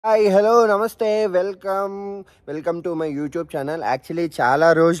Hi hello నమస్తే welcome to my YouTube channel. Actually చాలా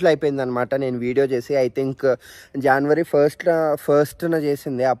రోజులు అయిపోయిందనమాట నేను వీడియో చేసి. ఐ థింక్ జనవరి ఫస్ట్న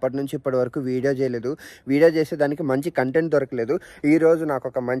చేసింది. అప్పటి నుంచి ఇప్పటి వరకు వీడియో చేయలేదు. వీడియో చేసేదానికి మంచి కంటెంట్ దొరకలేదు. ఈరోజు నాకు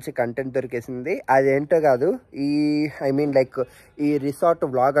ఒక మంచి కంటెంట్ దొరికేసింది. అదేంటో కాదు, ఈ రిసార్ట్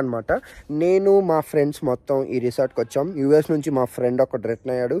వ్లాగ్ అనమాట. నేను మా ఫ్రెండ్స్ మొత్తం ఈ రిసార్ట్కి వచ్చాం. యూఎస్ నుంచి మా ఫ్రెండ్ ఒకటి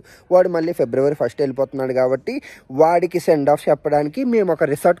రిటర్న్ అయ్యాడు. వాడు మళ్ళీ ఫిబ్రవరి 1 వెళ్ళిపోతున్నాడు కాబట్టి వాడికి సెండ్ ఆఫ్ చెప్పడానికి మేము ఒక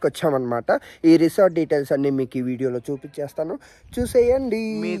రిసార్ట్కి వచ్చామన్నమాట. ఈ రిసార్ట్ డీటెయిల్స్ అన్ని మీకు ఈ వీడియోలో చూపించేస్తాను, చూసేయండి.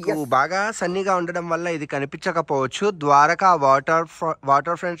 మీకు బాగా సన్నీగా ఉండడం వల్ల ఇది కనిపించకపోవచ్చు. ద్వారకా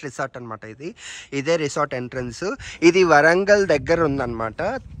వాటర్ ఫ్రంట్ రిసార్ట్ అనమాట. ఇదే రిసార్ట్ ఎంట్రన్స్. ఇది వరంగల్ దగ్గర ఉందన్నమాట.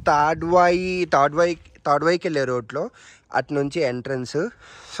 తాడ్వాయికి వెళ్ళే రోడ్లో అటు నుంచి ఎంట్రన్స్.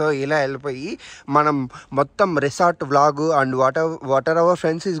 సో ఇలా వెళ్ళిపోయి మనం మొత్తం resort vlog and water our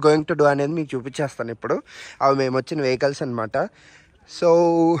friends is going to do అనేది మీకు చూపించేస్తాను ఇప్పుడు. అవి మేము వచ్చిన వెహికల్స్ అనమాట. సో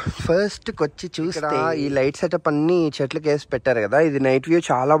ఫస్ట్కి వచ్చి చూస్తే ఈ లైట్ సెటప్ అన్ని చెట్లకి వేసి పెట్టారు కదా. ఇది నైట్ వ్యూ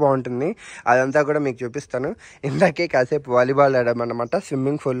చాలా బాగుంటుంది. అదంతా కూడా మీకు చూపిస్తాను. ఇందాకే కాసేపు వాలీబాల్ ఆడామన్నమాట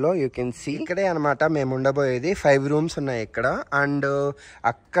స్విమ్మింగ్ పూల్లో. యూ కెన్ సీ ఇక్కడే అనమాట మేము ఉండబోయేది. 5 రూమ్స్ ఉన్నాయి ఇక్కడ. అండ్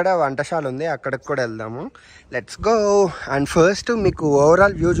అక్కడ వంటశాల ఉంది, అక్కడికి కూడా వెళ్దాము. Let's go. అండ్ ఫస్ట్ మీకు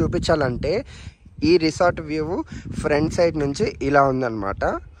ఓవరాల్ వ్యూ చూపించాలంటే ఈ రిసార్ట్ వ్యూ ఫ్రంట్ సైడ్ నుంచి ఇలా ఉందన్నమాట.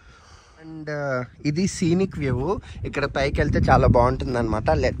 అండ్ ఇది సీనిక్ వ్యూ. ఇక్కడ పైకి వెళ్తే చాలా బాగుంటుంది అనమాట.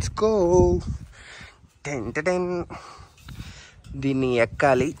 Let's go. దీన్ని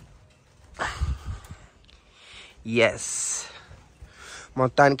ఎక్కాలి. ఎస్,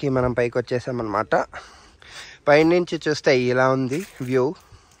 మొత్తానికి మనం పైకి వచ్చేసామన్నమాట. పైనుంచి చూస్తే ఇలా ఉంది వ్యూ.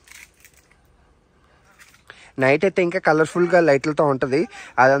 నైట్ అయితే ఇంకా కలర్ఫుల్గా లైట్లతో ఉంటుంది.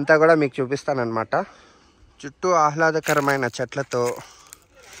 అదంతా కూడా మీకు చూపిస్తానమాట. చుట్టూ ఆహ్లాదకరమైన చెట్లతో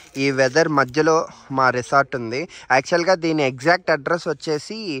ఈ వెదర్ మధ్యలో మా రిసార్ట్ ఉంది. యాక్చువల్గా దీని ఎగ్జాక్ట్ అడ్రస్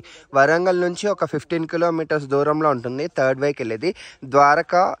వచ్చేసి వరంగల్ నుంచి ఒక 15 కిలోమీటర్స్ దూరంలో ఉంటుంది. థర్డ్ వైకి వెళ్ళేది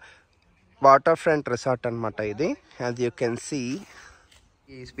ద్వారకా వాటర్ ఫ్రంట్ రిసార్ట్ అనమాట ఇది. యాజ్ యూ కెన్ సీ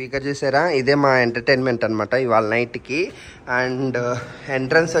ఈ స్పీకర్ చూసారా, ఇదే మా ఎంటర్టైన్మెంట్ అనమాట ఇవాళ నైట్కి. అండ్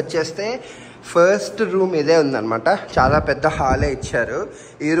ఎంట్రన్స్ వచ్చేస్తే ఫస్ట్ రూమ్ ఇదే ఉందన్నమాట. చాలా పెద్ద హాలే ఇచ్చారు.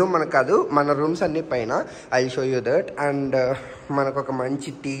 ఈ రూమ్ మనకు కాదు, మన రూమ్స్ అన్ని పైన. I show you that. And మనకు ఒక మంచి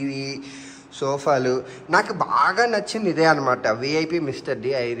టీవీ, సోఫాలు. నాకు బాగా నచ్చింది ఇదే అనమాట, VIP mister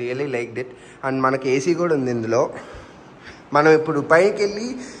D. I really like it. And మనకి ఏసీ కూడా ఉంది ఇందులో. మనం ఇప్పుడు పైకి వెళ్ళి,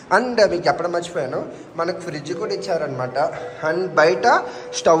 అండ్ మీకు చెప్పడం మర్చిపోయాను, మనకు ఫ్రిడ్జ్ కూడా ఇచ్చారనమాట. అండ్ బయట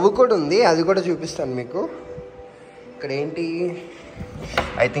స్టవ్ కూడా ఉంది, అది కూడా చూపిస్తాను మీకు. ఇక్కడ ఏంటి,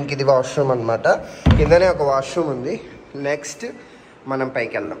 ఐ థింక్ ఇది వాష్రూమ్ అనమాట. కిందనే ఒక వాష్రూమ్ ఉంది. నెక్స్ట్ మనం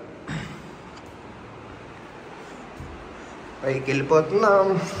పైకి వెళ్దాం. పైకి వెళ్ళిపోతున్నాం.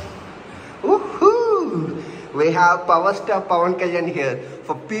 We have power star Pawan Kalyan here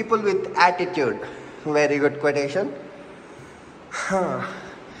for people with attitude. Very good quotation.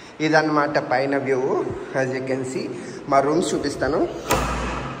 ఇదన్నమాట పైన view. As you can see మా రూమ్స్ చూపిస్తాను.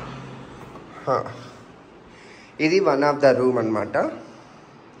 ఇది వన్ ఆఫ్ ద రూమ్ అనమాట.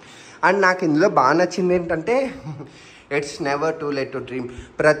 అండ్ నాకు ఇందులో బాగా నచ్చింది ఏంటంటే, it's never too late to dream.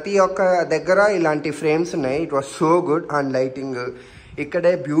 ప్రతి ఒక్క దగ్గర ఇలాంటి ఫ్రేమ్స్ ఉన్నాయి. It was so good. And lighting,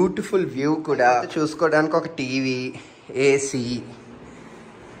 ఇక్కడే బ్యూటిఫుల్ వ్యూ కూడా. చూసుకోవడానికి ఒక టీవీ, ఏసీ.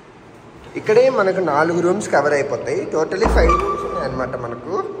 ఇక్కడే మనకు 4 రూమ్స్ కవర్ అయిపోతాయి. టోటలీ 5 రూమ్స్ ఉన్నాయి అనమాట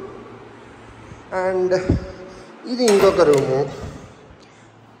మనకు. అండ్ ఇది ఇంకొక రూము.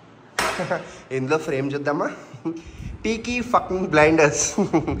 ఇందులో ఫ్రేమ్ చూద్దామా. టీకీ fucking blinders.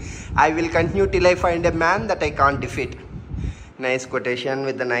 I will continue till I find a man that I can't defeat. Nice quotation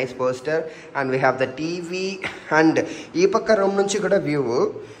with the nice poster. And we have the TV. And ఈ పక్క room నుంచి కూడా వ్యూ.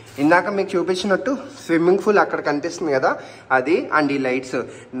 ఇందాక మీకు చూపించినట్టు స్విమ్మింగ్ పూల్ అక్కడ కనిపిస్తుంది కదా, అది. అండ్ ఈ లైట్స్.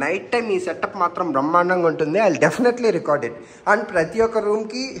 నైట్ టైం ఈ సెటప్ మాత్రం బ్రహ్మాండంగా ఉంటుంది. I will definitely record it. And ప్రతి ఒక్క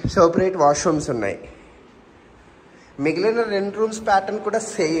రూమ్కి సెపరేట్ వాష్రూమ్స్ ఉన్నాయి. మిగిలిన 2 రూమ్స్ ప్యాటర్న్ కూడా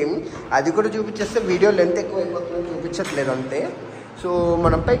సేమ్. అది కూడా చూపించేస్తే వీడియో లెంత్ ఎక్కువ అయిపోతుంది, చూపించట్లేదు అంతే. సో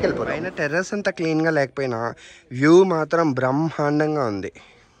మనం పైకి వెళ్ళిపోయాం. అయినా టెర్రస్ అంతా క్లీన్గా లేకపోయినా వ్యూ మాత్రం బ్రహ్మాండంగా ఉంది.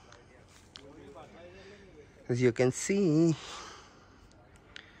 యాజ్ యూ కెన్ సీ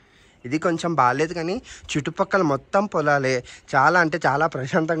ఇది కొంచెం బాగాలేదు, కానీ చుట్టుపక్కల మొత్తం పొలాలే. చాలా అంటే చాలా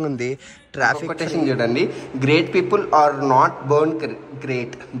ప్రశాంతంగా ఉంది. ట్రాఫిక్ కొటేషన్ చూడండి, great people are not Born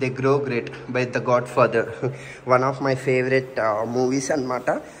great, they grow great by the God father. One of my favourite movies అనమాట.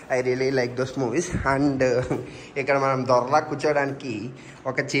 I really like those movies. And ఇక్కడ మనం దొరలా కూర్చోడానికి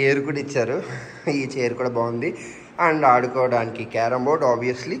ఒక చైర్ కూడా ఇచ్చారు. ఈ చైర్ కూడా బాగుంది. అండ్ ఆడుకోవడానికి క్యారమ్ బోర్డ్,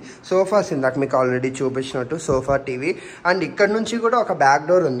 ఆబ్వియస్లీ సోఫాస్ ఇందాక మీకు ఆల్రెడీ చూపించినట్టు సోఫా, టీవీ. అండ్ ఇక్కడ నుంచి కూడా ఒక బ్యాక్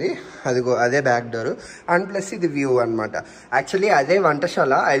డోర్ ఉంది, అదిగో అదే బ్యాక్ డోర్. అండ్ ప్లస్ ఇది వ్యూ అనమాట. యాక్చువల్లీ అదే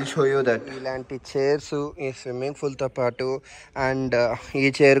వంటశాల, I will show you that. ఇలాంటి చైర్స్ ఈ స్విమ్మింగ్ పూల్తో పాటు అండ్ ఈ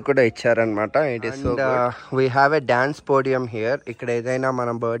చైర్ కూడా ఇచ్చారనమాట. It is so we have a dance podium here. ఇక్కడ ఏదైనా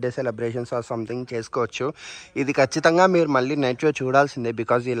మనం బర్త్డే సెలబ్రేషన్స్ ఆర్ సంథింగ్ చేసుకోవచ్చు. ఇది ఖచ్చితంగా మీరు మళ్ళీ నైట్ వ్యూ చూడాల్సిందే,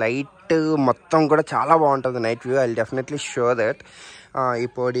 బికాజ్ ఈ లైట్ మొత్తం కూడా చాలా బాగుంటుంది night view. I will definitely show that ఈ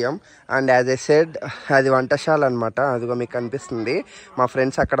podium. And as a said అది వంటశాల అనమాట, అదిగో మీకు కనిపిస్తుంది. మా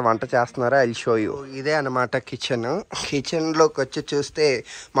ఫ్రెండ్స్ అక్కడ వంట చేస్తున్నారు, ఐ విల్ షో యూ. ఇదే అనమాట కిచెన్. కిచెన్లోకి వచ్చి చూస్తే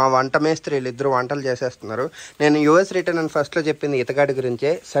మా వంట మేస్త్రీలు ఇద్దరు వంటలు చేసేస్తున్నారు. నేను యూఎస్ రిటర్న్ అని ఫస్ట్లో చెప్పింది ఇతగాడి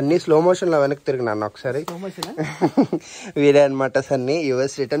గురించే. సన్నీ స్లో మోషన్లో వెనక్కి తిరిగినాను ఒకసారి. వీడే అనమాట Sunny.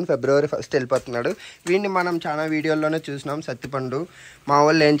 US return February 1st వెళ్ళిపోతున్నాడు. వీడిని మనం చాలా వీడియోల్లోనే చూసినాం. సత్తిపండు మా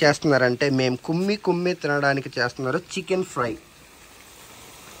వాళ్ళు ఏం చేస్తున్నారంటే మేము కుమ్మి తినడానికి చేస్తున్నారు చికెన్ ఫ్రై.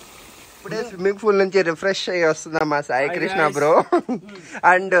 ఇప్పుడే స్విమ్మింగ్ పూల్ నుంచి రిఫ్రెష్ అయ్యి వస్తుందా మా సాయి కృష్ణ బ్రో.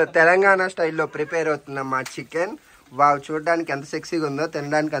 అండ్ తెలంగాణ స్టైల్లో ప్రిపేర్ అవుతుందా మా చికెన్. వావ్, చూడడానికి ఎంత సెక్సీగా ఉందో,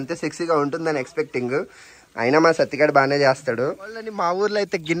 తినడానికి అంతే సెక్సీగా ఉంటుందని ఎక్స్పెక్టింగ్. అయినా మా సత్తిగాడు బాగానే చేస్తాడు. వాళ్ళని మా ఊర్లో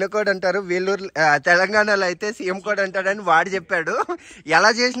అయితే గిన్నె కోడ్ అంటారు, వీళ్ళూరు తెలంగాణలో అయితే సీఎం కోడ్ అంటాడని వాడు చెప్పాడు. ఎలా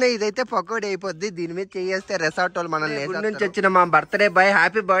చేసినా ఇదైతే పకోడీ అయిపోద్ది. దీని మీద చేస్తే రెసార్ట్ వాళ్ళు మనల్ని నుంచి వచ్చిన మా బర్త్డే బాయ్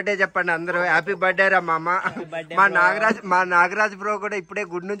హ్యాపీ బర్త్డే చెప్పండి అందరూ. హ్యాపీ బర్త్డే రా మామ. మా నాగరాజ్ బ్రో కూడా ఇప్పుడే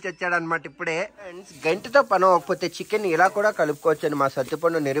గుడి నుంచి వచ్చాడు అనమాట. ఇప్పుడే గంటతో పని అవ్వకపోతే చికెన్ ఇలా కూడా కలుపుకోవచ్చు అని మా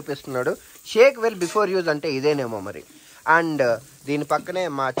Sattipandu నిరూపిస్తున్నాడు. Shake well before use అంటే ఇదేనేమో మరి. అండ్ దీని పక్కనే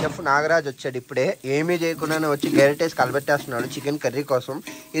మా చెఫ్ నాగరాజ్ వచ్చాడు. ఇప్పుడే ఏమీ చేయకుండానే వచ్చి గెరిటేసి కలబెట్టేస్తున్నాడు చికెన్ కర్రీ కోసం.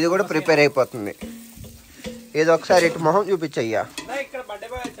 ఇది కూడా ప్రిపేర్ అయిపోతుంది. ఇది ఒకసారి ఇటు మొహం చూపించయ్యా.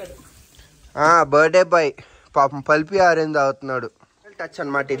 బర్త్డే బాయ్ పాపం పల్పి ఆరెంజ్ అవుతున్నాడు. టచ్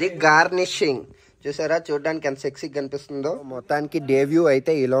అనమాట. ఇది గార్నిషింగ్ చూసారా, చూడడానికి ఎంత సెక్సీగా కనిపిస్తుందో. మొత్తానికి డే వ్యూ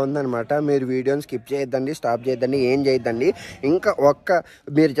అయితే ఇలా ఉందనమాట. మీరు వీడియోని స్కిప్ చేయొద్దండి, స్టాప్ చేయొద్దండి, ఏం చేయొద్దండి. ఇంకా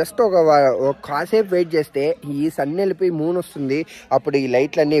మీరు జస్ట్ ఒక కాసేపు వెయిట్ చేస్తే ఈ సన్ వెళ్ళిపోయి మూన్ వస్తుంది. అప్పుడు ఈ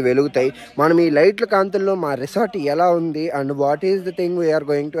లైట్లు అన్నీ వెలుగుతాయి. మనం ఈ లైట్ల కాంతుల్లో మా రిసార్ట్ ఎలా ఉంది and what is the thing we are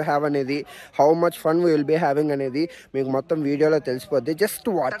going to have అనేది, how much fun we will be having అనేది మీకు మొత్తం వీడియోలో తెలిసిపోద్ది. Just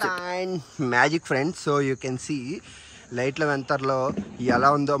watch and magic friends. So you can see లైట్ల వెంతర్లో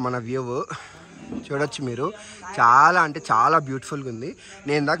ఎలా ఉందో మన వ్యూ చూడొచ్చు మీరు. చాలా అంటే చాలా బ్యూటిఫుల్గా ఉంది.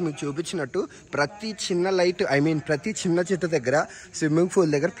 నేను దాకా మీకు చూపించినట్టు ప్రతి చిన్న లైట్, ప్రతి చిన్న చెట్టు దగ్గర, స్విమ్మింగ్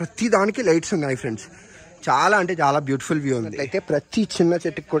పూల్ దగ్గర ప్రతి దానికి లైట్స్ ఉన్నాయి ఫ్రెండ్స్. చాలా అంటే చాలా బ్యూటిఫుల్ వ్యూ ఉంది. అయితే ప్రతి చిన్న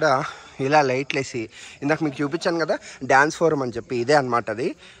చెట్టుకి కూడా ఇలా లైట్లు వేసి, ఇందాక మీకు చూపించాను కదా డ్యాన్స్ ఫోరం అని చెప్పి, ఇదే అనమాట అది.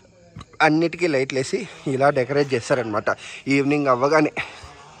 అన్నిటికీ లైట్లు వేసి ఇలా డెకరేట్ చేస్తారనమాట. ఈవినింగ్ అవ్వగానే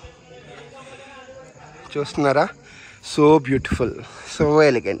చూస్తున్నారా, so beautiful, so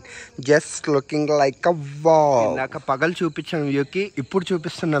elegant, just looking like a wow. ఇందాక పగలు చూపించిన వ్యూకి ఇప్పుడు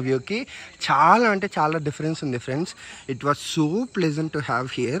చూపిస్తున్న వ్యూకి చాలా అంటే చాలా డిఫరెన్స్ ఉంది friends. It was so pleasant to have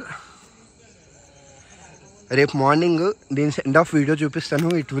here. రేపు మార్నింగ్ దీని ఎండ్ ఆఫ్ వీడియో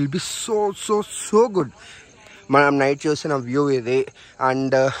చూపిస్తాను. It will be so so so good. మనం నైట్ చూసిన వ్యూ ఇది.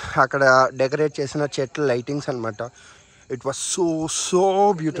 అండ్ అక్కడ డెకరేట్ చేసిన చెట్లు లైటింగ్స్ అనమాట. It was so so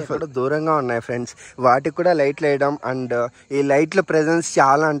beautiful. దూరంగా ఉన్నాయి ఫ్రెండ్స్, వాటికి కూడా లైట్లు వేయడం అండ్ ఈ లైట్ల ప్రెజెన్స్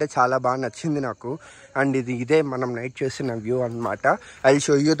చాలా అంటే చాలా బాగా నచ్చింది నాకు. అండ్ ఇదే మనం నైట్ చూసిన వ్యూ అనమాట. I will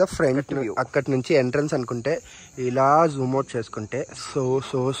show you the front view. అక్కడి నుంచి ఎంట్రన్స్ అనుకుంటే ఇలా జూమ్ అవుట్ చేసుకుంటే so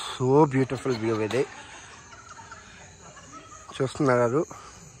so so beautiful view ఇది. చూస్తున్నారు,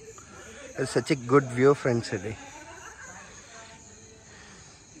 it's such a good view friends ఇది.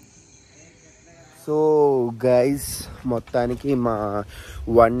 సో గైస్, మొత్తానికి మా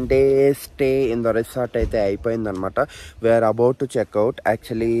 1 day stay in the resort అయితే అయిపోయిందనమాట. We are about to checkout.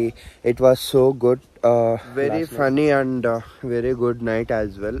 Actually it was so good, very funny and very good night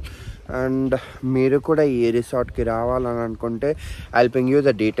as well. And మీరు కూడా ఈ రిసార్ట్కి రావాలని అనుకుంటే I will ping you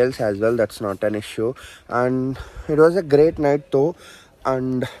the details as well, that's not an issue. And it was a great night తో.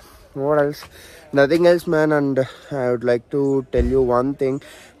 And what else, nothing else man. And I would like to tell you one thing,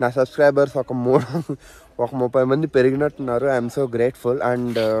 na subscribers ఒక 30 మంది పెరిగినట్టున్నారు. I'm so grateful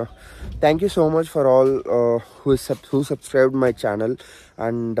and thank you so much for all who subscribed my channel.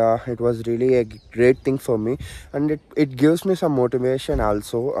 And it was really a great thing for me and it gives me some motivation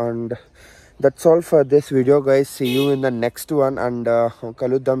also. And that's all for this video guys. See you in the next one. And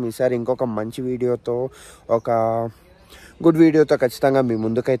కలుద్దాం ఈసారి ఇంకొక మంచి వీడియోతో, ఒక good వీడియోతో ఖచ్చితంగా మీ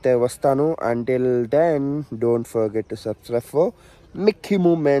ముందుకైతే వస్తాను. Until then, don't forget to subscribe for Mickey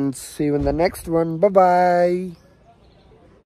Moments. See you in the next one. Bye bye.